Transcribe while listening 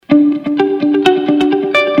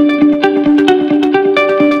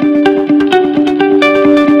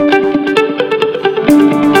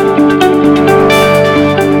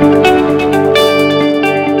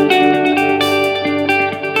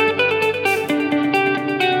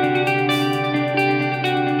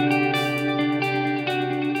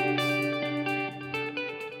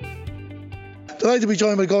Delighted to be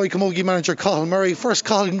joined by Galway Camogie manager Cathal Murray. First,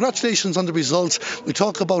 Cathal, congratulations on the results. We'll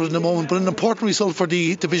talk about it in a moment, but an important result for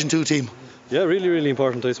the Division 2 team. Yeah, really, really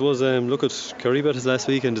important. I suppose look at Kerry beat us last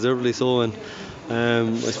week and deservedly so, and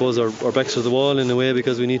I suppose our backs to the wall in a way,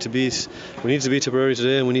 because we need to beat Tipperary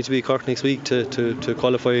today and we need to beat Cork next week to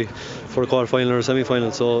qualify for a quarter-final or a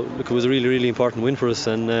semi-final. So look, it was a really, really important win for us,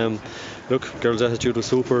 and look, girls' attitude was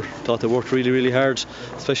super. Thought they worked really, really hard,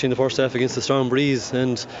 especially in the first half against the strong breeze,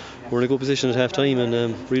 and we're in a good position at half time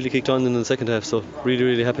and really kicked on in the second half, so really,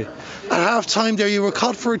 really happy. At half time there, you were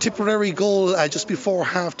caught for a Tipperary goal just before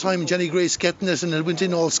half time. Jenny Grace getting it and it went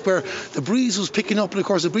in all square. The breeze was picking up, and of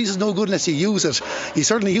course the breeze is no good unless you use it. You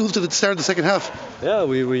certainly used it at the start of the second half. Yeah,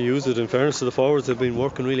 we used it. In fairness to the forwards, they've been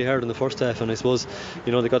working really hard in the first half, and I suppose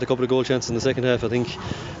they got a couple of goal chances in the second half. I think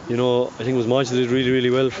it was Modge that did really, really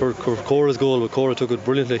well for Cora's goal, but Cora took it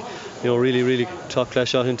brilliantly. Really, really top class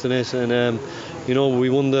shot into the net, and we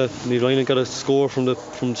won Niamh Ryan got a score from the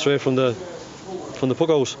puck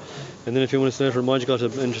out, and then a few minutes later Modge got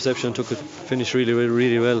an interception and took it, finished really, really,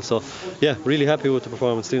 really well. So yeah, really happy with the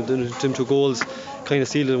performance. Them two goals kind of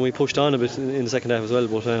sealed it, and we pushed on a bit in the second half as well,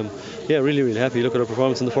 but yeah, really, really happy. Look at our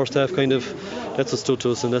performance in the first half, that's what stood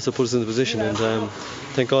to us and that's what put us in the position, and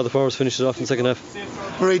thank God the forwards finished it off in the second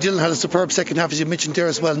half. Marie Dillon had a superb second half, as you mentioned there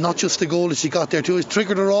as well. Not just the goal that she got there too, it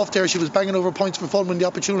triggered her off there. She was banging over points for fun when the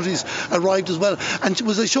opportunities arrived as well, and it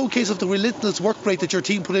was a showcase of the relentless work rate that your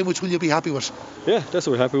team put in, which will you be happy with? Yeah, that's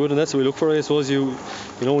what we're happy with, and that's what we look for. I suppose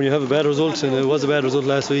when you have a bad result, and it was a bad result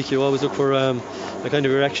last week, you always look for a kind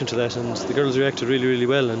of reaction to that, and the girls reacted really, really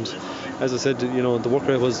well, and as I said, the work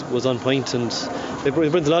rate was on point, and it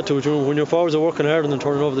brings a lot to it. When your forwards are working hard and then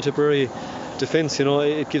turning over the Tipperary defence,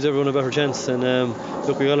 it gives everyone a better chance, and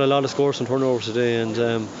look, we got a lot of scores from turnovers today,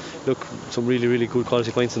 and look, some really, really good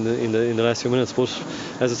quality points in the last few minutes. But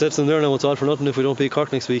as I said to them there, now it's all for nothing if we don't beat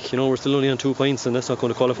Cork next week. We're still only on 2 points, and that's not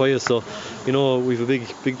going to qualify us. So we've a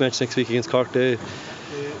big match next week against Cork.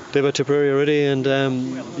 They've got Tipperary already, and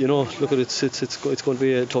look, it's going to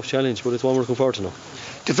be a tough challenge, but it's one we're looking forward to now.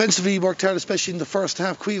 Defensively worked hard, especially in the first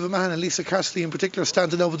half. Caoimhe Mahan and Lisa Cassidy in particular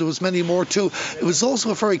standing out, but there was many more too. It was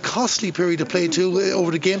also a very costly period of play too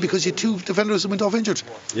over the game, because you had two defenders that went off injured.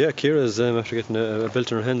 Yeah, Ciara's after getting a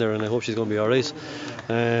belt in her hand there, and I hope she's going to be alright.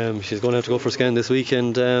 She's going to have to go for a scan this week,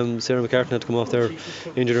 and Sarah McCartan had to come off there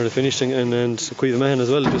injured in the finishing, and Caoimhe Mahan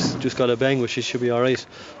as well just got a bang, but she should be alright.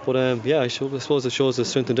 But yeah, I suppose it shows the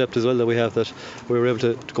strength and depth as well that we have, that we were able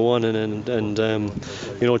to go on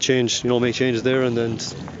and change, make changes there, and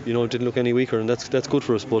didn't look any weaker, and that's good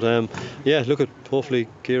for us. But yeah, look at, hopefully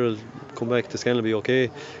Ciara will come back, the scan will be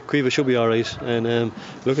okay, Caoimhe should be alright, and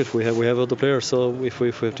look at, we have other players, so if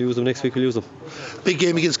we have to use them next week, we'll use them. Big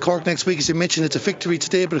game against Cork next week, as you mentioned. It's a victory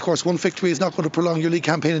today, but of course one victory is not going to prolong your league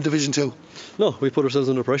campaign in Division 2. No, we put ourselves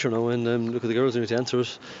under pressure now, and look at the girls need to answer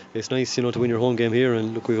it. It's nice to win your home game here,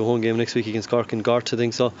 and look, we have a home game next week against Cork and Gart, I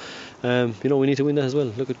think, so we need to win that as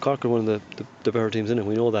well. Look at Cork are one of the better teams in it,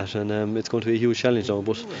 we know that, and it's going to be a huge challenge now,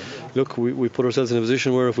 but look, we put ourselves in a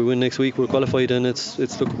position where if we win next week we're qualified, and it's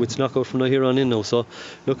knockout from here on in now, so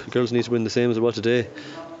look, girls need to win the same as what today,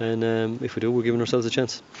 and if we do, we're giving ourselves a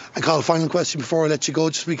chance. And Carl, final question before I let you go,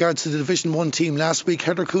 just regards to the Division 1 team last week.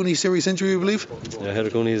 Heather Cooney, serious injury, I believe? Yeah, Heather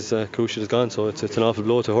Cooney's crucial is gone, so it's an awful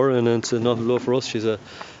blow to her, and it's an awful blow for us. She's a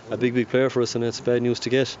big player for us, and it's bad news to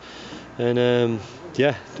get, and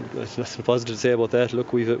yeah, there's nothing positive to say about that.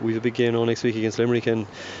 Look, we've a big game now next week against Limerick, and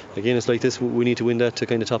again, it's like this, we need to win that to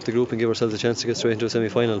kind of top the group and give ourselves a chance to get straight into a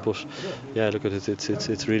semi-final. But yeah, look,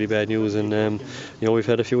 it's really bad news, and we've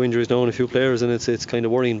had a few injuries now and a few players, and it's kind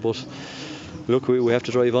of worrying, but look, we have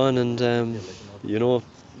to drive on, and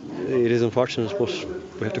it is unfortunate, but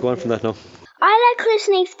we have to go on from that now. I like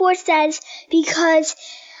listening to Sports Dads because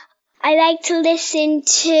I like to listen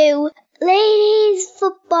to ladies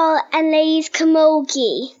football and ladies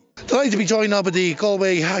camogie. Delighted to be joined now by the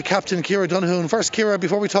Galway captain, Ciara Donoghue. First, Ciara,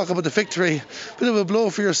 before we talk about the victory, bit of a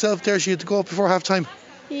blow for yourself there. She had to go up before half time.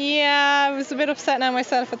 Yeah, I was a bit upset now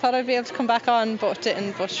myself. I thought I'd be able to come back on, but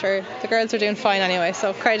didn't. But sure, the girls are doing fine anyway,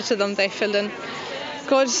 so credit to them. They filled in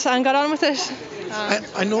good and got on with it.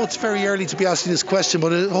 I know it's very early to be asking this question,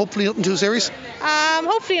 but hopefully nothing too serious?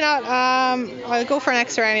 Hopefully not. I'll go for an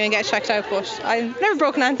extra anyway and get checked out, but I've never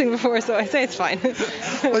broken anything before, so I say it's fine.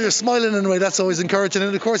 Well, you're smiling in a way, that's always encouraging.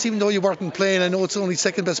 And of course, even though you weren't playing, I know it's only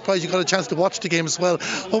second best prize, you got a chance to watch the game as well.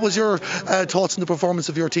 What was your thoughts on the performance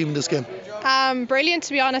of your team in this game? Brilliant,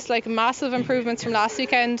 to be honest, like massive improvements from last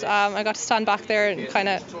weekend. I got to stand back there and kind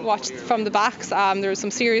of watch from the backs. There was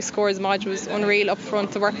some serious scores. Modge was unreal up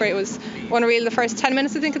front. The work rate was unreal the first 10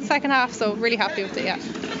 minutes, I think, in the second half, so really happy with it, yeah.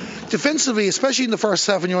 Defensively, especially in the first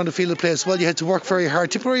half when you're on the field of play as well, you had to work very hard.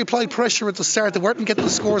 Tipperary applied pressure at the start. They weren't getting the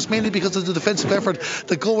scores mainly because of the defensive effort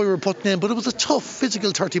that Galway were putting in, but it was a tough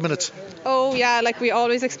physical 30 minutes. Oh yeah, like we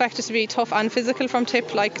always expect it to be tough and physical from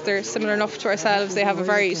Tip. Like they're similar enough to ourselves. They have a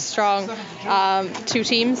very strong two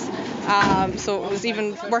teams. So it was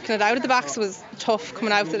even working it out at the backs was tough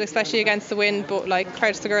coming out of it, especially against the wind. But like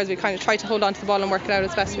credit to the girls, we kind of tried to hold on to the ball and work it out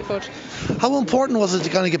as best we could. How important was it to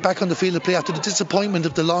kind of get back on the field of play after the disappointment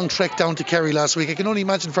of the long trek down to Kerry last week? I can only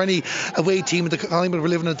imagine for any away team in the climate we're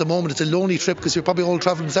living in at the moment, it's a lonely trip because you're probably all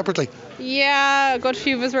travelling separately. Yeah, a good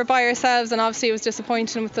few of us were by ourselves, and obviously it was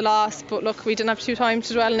disappointing with the loss. But look, we didn't have too time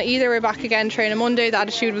to dwell on it either. We're back again training Monday. The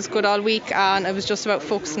attitude was good all week, and it was just about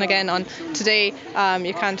focusing again on today.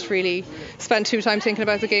 You can't really spend too time thinking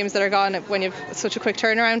about the games that are gone when you've such a quick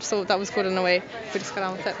turnaround. So that was good in a way. We just got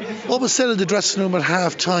on with it. What was said in the dressing room at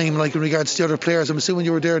half time, like in regards to the other players? I'm assuming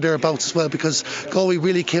you were thereabouts as well, because Galway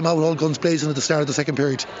really came out all guns blazing at the start of the second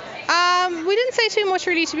period. We didn't say too much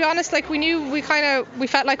really, to be honest. Like we knew we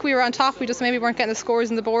felt like we were on top. We just maybe weren't getting the scores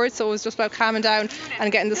on the board, so it was just about calming down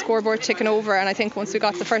and getting the scoreboard ticking over. And I think once we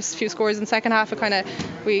got the first few scores in the second half,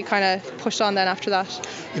 we kind of pushed on then after that.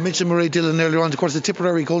 You mentioned Murray Dillon earlier on. Of course, the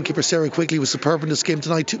Tipperary goalkeeper Sarah Quigley was superb in this game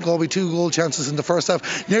tonight. Galway 2 goal chances in the first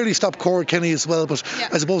half, nearly stopped Cora Kenny as well. But yeah,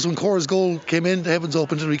 I suppose when Cora's goal came in, the heavens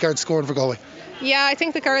opened in regards to scoring for Galway. Yeah, I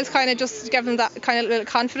think the girls kind of just gave them that kind of little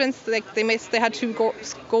confidence. Like they had 2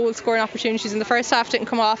 goal scoring opportunities in the first half, didn't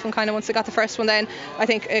come off, and kind of once they got the first one, then I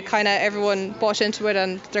think it kind of everyone bought into it,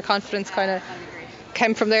 and their confidence kind of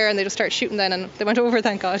came from there, and they just started shooting then, and they went over,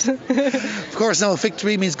 thank God. Of course, now a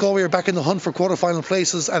victory means Galway are back in the hunt for quarter-final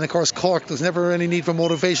places, and of course Cork, there's never any need for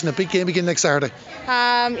motivation. A big game again next Saturday.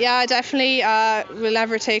 Yeah, definitely. We'll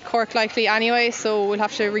never take Cork lightly anyway, so we'll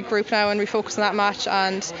have to regroup now and refocus on that match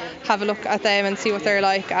and have a look at them and see what they're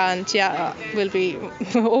like, and yeah, we'll be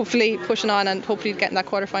hopefully pushing on and hopefully getting that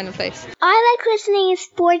quarter-final place. I like listening to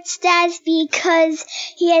Sports Dads because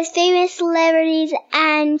he has famous celebrities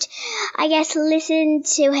and I get to listen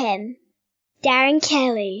to him. Darren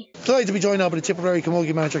Kelly. Delighted to be joined now by the Tipperary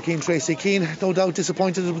Camogie manager Cian Tracy. Cian, no doubt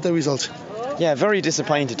disappointed with the result. Yeah, very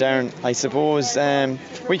disappointed, Darren. I suppose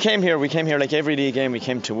we came here like every league game we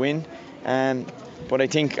came to win.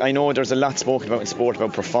 But I know there's a lot spoken about in sport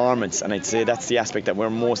about performance, and I'd say that's the aspect that we're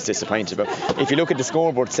most disappointed about. If you look at the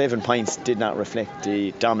scoreboard, 7 points did not reflect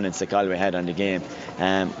the dominance that Galway had on the game.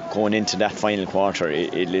 Going into that final quarter,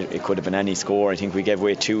 it could have been any score. I think we gave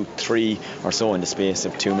away 2-3 or so in the space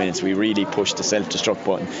of 2 minutes. We really pushed the self-destruct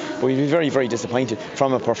button. But we'd be very, very disappointed.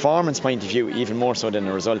 From a performance point of view, even more so than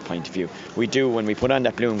a result point of view. We do, when we put on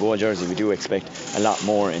that blue and gold jersey, we do expect a lot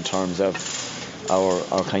more in terms of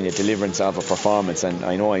our kind of deliverance of a performance, and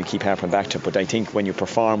I know I keep harping back to it, but I think when you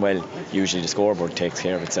perform well, usually the scoreboard takes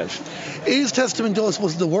care of itself. It is testament to us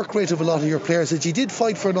was the work rate of a lot of your players, that you did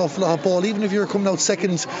fight for an awful lot of ball, even if you were coming out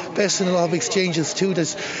second best in a lot of exchanges too.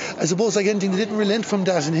 That I suppose like anything, they didn't relent from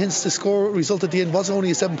that, and hence the score result at the end was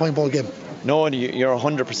only a 7-point ball game. No, you're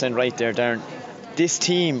 100% right there, Darren. This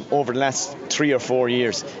team over the last 3 or 4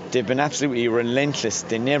 years, they've been absolutely relentless.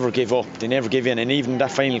 They never give up, they never give in, and even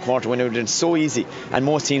that final quarter when it would have been so easy and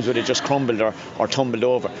most teams would have just crumbled or tumbled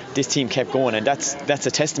over, this team kept going, and that's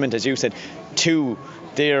a testament, as you said, to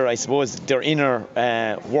their, I suppose, their inner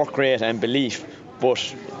work rate and belief.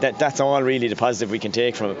 But that's all really the positive we can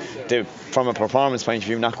take from it. From a performance point of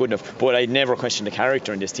view, not good enough. But I'd never question the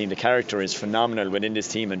character in this team. The character is phenomenal within this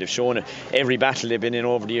team, and they've shown it. Every battle they've been in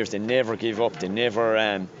over the years, they never give up, they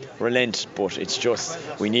never relent. But it's just,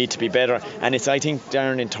 we need to be better. And it's, I think,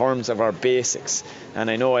 Darren, in terms of our basics. And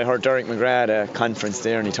I know I heard Derek McGrath at a conference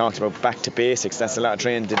there, and he talked about back to basics. That's a lot of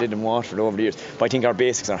training they did in Waterford over the years. But I think our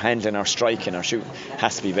basics, our handling, our striking, our shooting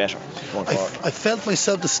has to be better going forward. I felt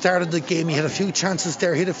myself the start of the game, he had a few chances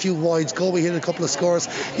there, hit a few wides. Galway hit a couple of scores.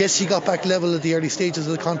 Yes, he got back level at the early stages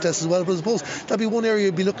of the contest as well, but I suppose that'd be one area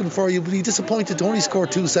you'd be looking for. You'd be disappointed to only score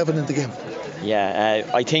 2-7 in the game. Yeah,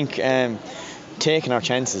 I think taking our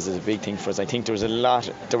chances is a big thing for us. I think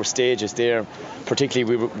there were stages there,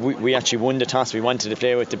 particularly we actually won the toss. We wanted to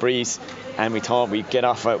play with the breeze, and we thought we'd get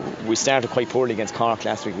off. We started quite poorly against Cork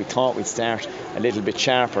last week. We thought we'd start a little bit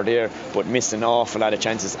sharper there, but missed an awful lot of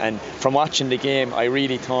chances. And from watching the game, I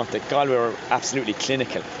really thought that Galway were absolutely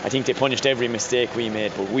clinical. I think they punished every mistake we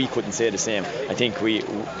made, but we couldn't say the same. I think we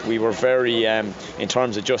were very, in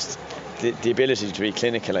terms of just the ability to be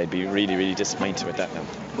clinical, I'd be really, really disappointed with that now.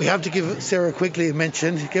 We have to give Sarah Quigley a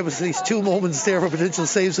mention. Gave us at least 2 moments there for potential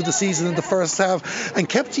saves of the season in the first half and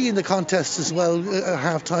kept you in the contest as well at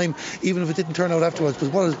half time, even if it didn't turn out afterwards.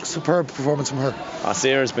 But what a superb performance from her.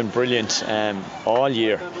 Sarah's been brilliant all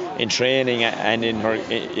year in training and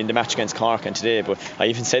in the match against Cork and today. But I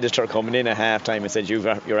even said it to her coming in at half time. I said,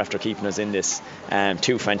 you're after keeping us in this.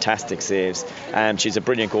 2 fantastic saves. She's a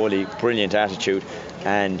brilliant goalie, brilliant attitude,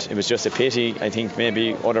 and it was just a pity. I think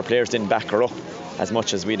maybe other players didn't back her up as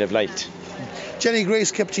much as we'd have liked. Jenny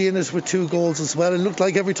Grace kept you in it with 2 goals as well. It looked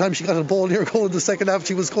like every time she got a ball near goal in the second half,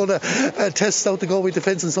 she was going to test out the Galway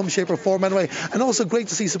defence in some shape or form anyway. And also great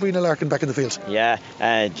to see Sabrina Larkin back in the field. Yeah,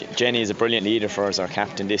 Jenny is a brilliant leader for us, our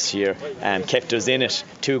captain this year. Kept us in it.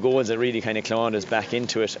 2 goals that really kind of clawed us back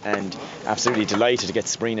into it, and absolutely delighted to get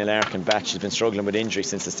Sabrina Larkin back. She's been struggling with injury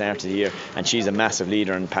since the start of the year, and she's a massive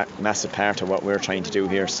leader and massive part of what we're trying to do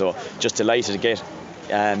here. So just delighted to get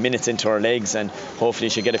minutes into her legs, and hopefully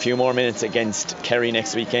she'll get a few more minutes against Kerry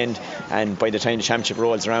next weekend, and by the time the championship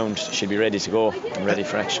rolls around she'll be ready to go and ready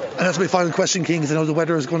for action. And that's my final question, Kings. I know the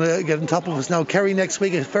weather is going to get on top of us now. Kerry next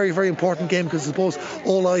week, a very, very important game, because I suppose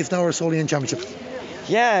all eyes now are solely in championship.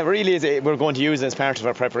 Yeah, it really is. We're going to use it as part of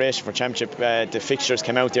our preparation for championship. The fixtures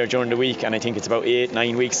came out there during the week, and I think it's about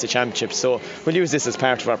 8-9 weeks to championship, so we'll use this as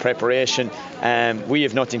part of our preparation. We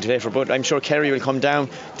have nothing to play for, but I'm sure Kerry will come down.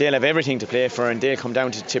 They'll have everything to play for, and they'll come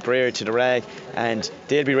down to Tipperary, to the Rag, and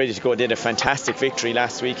they'll be ready to go. They had a fantastic victory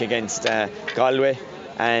last week against Galway,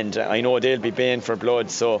 and I know they'll be baying for blood,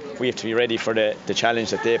 so we have to be ready for the challenge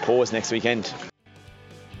that they pose next weekend.